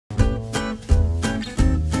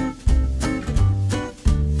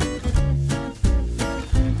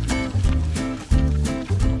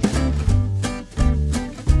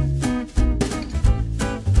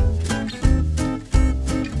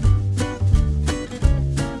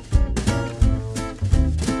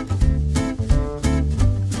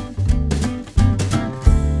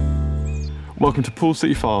Welcome to Pool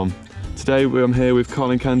City Farm. Today I'm here with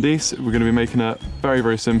Carl and Candice. We're going to be making a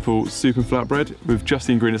very simple soup and flatbread with just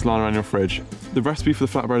the ingredients lying around your fridge. The recipe for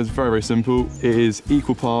the flatbread is very simple. It is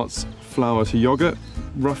equal parts flour to yogurt,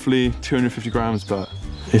 roughly 250 grams, but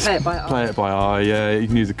play it by eye, yeah. You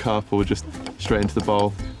can use a cup or just straight into the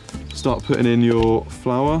bowl. Start putting in your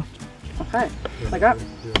flour. Okay, like that.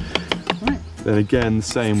 Right. Then again, the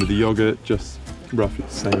same with the yogurt, just roughly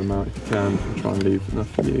the same amount if you can, and try and leave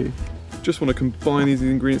enough for you. Just want to combine these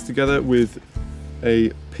ingredients together with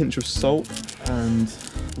a pinch of salt and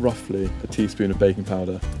roughly a teaspoon of baking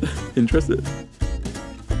powder. Interested?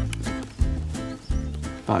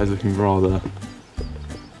 That is looking rather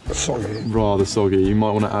soggy. You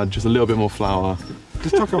might want to add just a little bit more flour.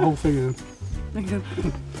 Just chuck a whole thing in.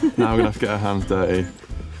 Now we're going to have to get our hands dirty.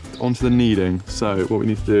 Onto the kneading. So what we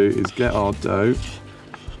need to do is get our dough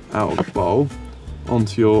out of the bowl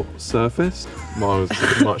onto your surface. Mine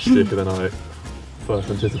was much thicker than I first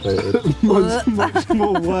anticipated. Mine's much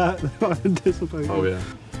more wet than I anticipated. Oh yeah.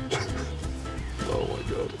 Oh my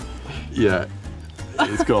god. Yeah,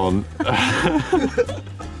 it's gone.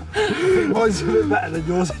 Mine's a bit better than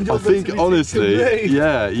yours. I think honestly,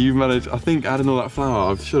 yeah, you managed. I think adding all that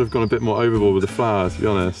flour, I should have gone a bit more overboard with the flour, to be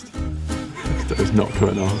honest. It's not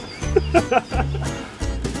coming off.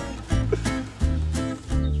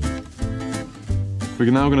 We're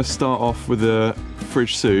now going to start off with the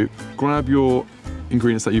fridge soup. Grab your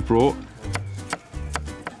ingredients that you brought.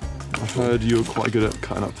 I heard you were quite good at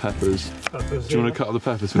cutting up peppers. Do you want to cut up the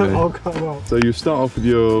peppers for me? I'll cut them up. So you start off with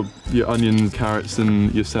your onions, carrots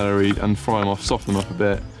and your celery and fry them off, soften them up a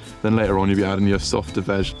bit. Then later on you'll be adding your softer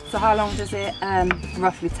veg. So how long does it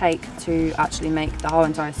roughly take to actually make the whole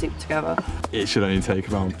entire soup together? It should only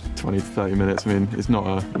take around 20 to 30 minutes. I mean, it's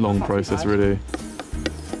not a long process really.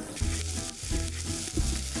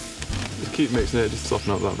 Keep mixing it, just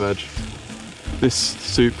soften up that veg. This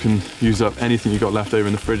soup can use up anything you've got left over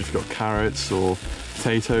in the fridge. If you've got carrots or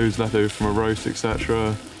potatoes left over from a roast,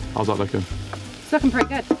 etc. How's that looking? It's looking pretty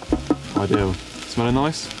good. Ideal. Smelling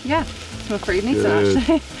nice? Yeah, smells pretty decent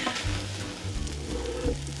actually.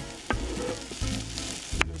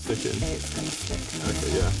 Stick it in. It's going to stick. Okay,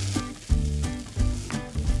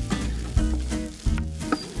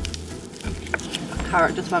 yeah.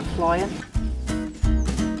 Carrot just went flying.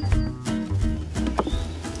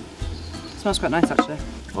 Smells quite nice actually.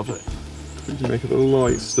 Lovely. We can make it a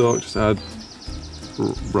light stock, just add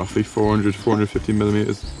roughly 450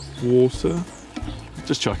 millimeters water.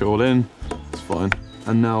 Just chuck it all in, it's fine.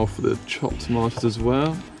 And now for the chopped tomatoes as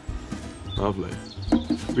well. Lovely.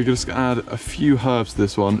 We can just add a few herbs to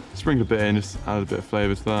this one. Sprinkle a bit in, just add a bit of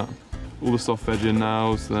flavour to that. All the soft veg in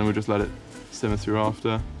now, so then we'll just let it simmer through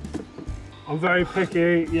after. I'm very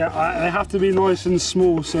picky. Yeah, they have to be nice and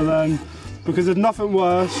small, so then, because there's nothing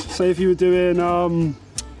worse. Say if you were doing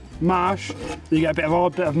mash, you get a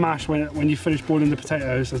hard bit of mash when you finish boiling the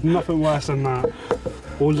potatoes. There's nothing worse than that.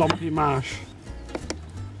 Or lumpy mash.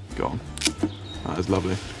 Gone. That is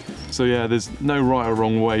lovely. So yeah, there's no right or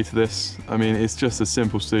wrong way to this. I mean, it's just a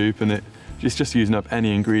simple soup and it's just using up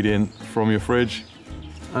any ingredient from your fridge.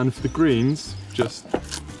 And for the greens, just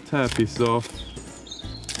tear pieces off.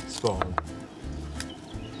 Spot on.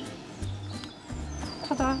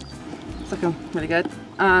 Ta-da! It's looking really good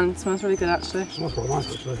and smells really good actually. It smells quite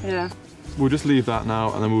nice actually. Yeah. We'll just leave that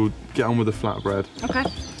now and then we'll get on with the flatbread. Okay.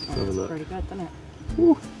 Let's have a look. Pretty good, doesn't it?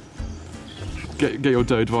 Woo. Get your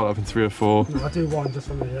dough divided up in 3 or 4. No, I do one just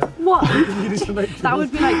for me, yeah. What? That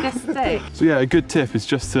would be like this thick. So yeah, a good tip is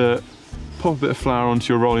just to pop a bit of flour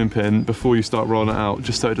onto your rolling pin before you start rolling it out,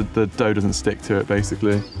 just so the dough doesn't stick to it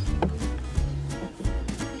basically.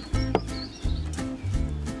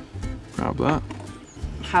 Grab that.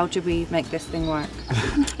 How do we make this thing work?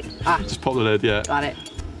 Just pop the lid, yeah. Got it.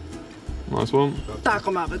 Nice one. That'll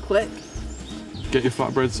come out a bit quick. Get your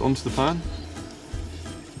flatbreads onto the pan.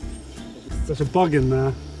 There's a bug in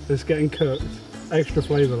there that's getting cooked. Extra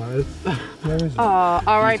flavour that is. Where is it? Oh,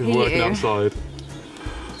 R.I.P. It's working you. outside.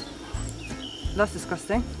 That's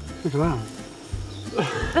disgusting. Look at that.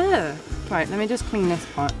 Ugh. Right, let me just clean this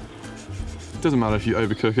part. It doesn't matter if you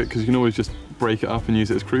overcook it because you can always just break it up and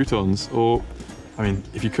use it as croutons, or I mean,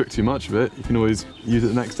 if you cook too much of it, you can always use it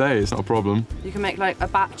the next day. It's not a problem. You can make like a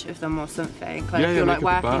batch of them or something. Like Yeah, if you're yeah, like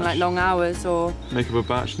make up a working batch. like long hours or. Make up a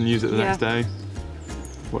batch and use it the next day.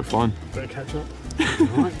 Work fine. Bit of ketchup.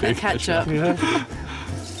 Bit of ketchup. Yeah.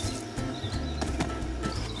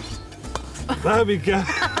 There we go.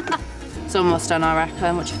 It's almost done, I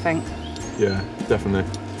reckon. What do you think? Yeah, definitely.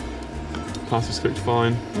 Pasta's cooked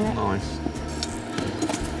fine. Yeah. Nice.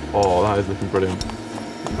 Oh, that is looking brilliant.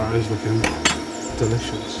 That is looking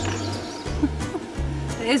delicious.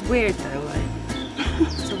 It is weird though, like,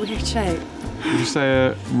 it's a weird shape. Would you say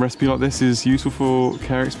a recipe like this is useful for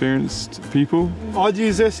care experienced people? I'd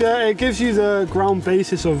use this, yeah. It gives you the ground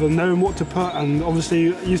basis of knowing what to put, and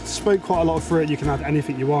obviously you spoke quite a lot through it. You can add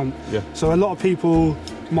anything you want. Yeah. So a lot of people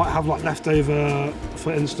might have like leftover,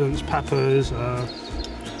 for instance, peppers,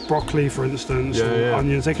 broccoli, for instance, or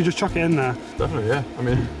onions. They could just chuck it in there. Definitely, yeah. I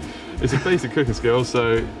mean, it's a basic cooking skill,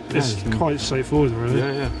 so It's quite straightforward, really.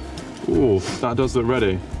 Yeah, yeah. Oh, that does look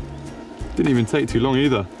ready. Didn't even take too long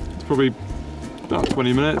either. It's probably about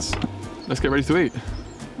 20 minutes. Let's get ready to eat.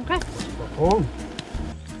 Okay. Oh.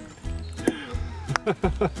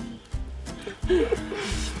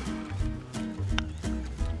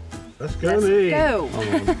 Let's go, Let's mate. go.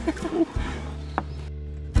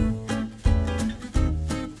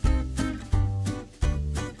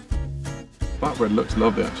 Flatbread looks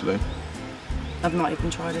lovely, actually. I've not even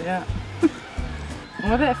tried it yet.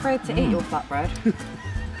 I'm a bit afraid to eat your flatbread.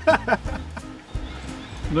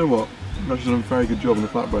 You know what? You've actually done a very good job on the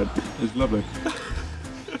flatbread. It's lovely.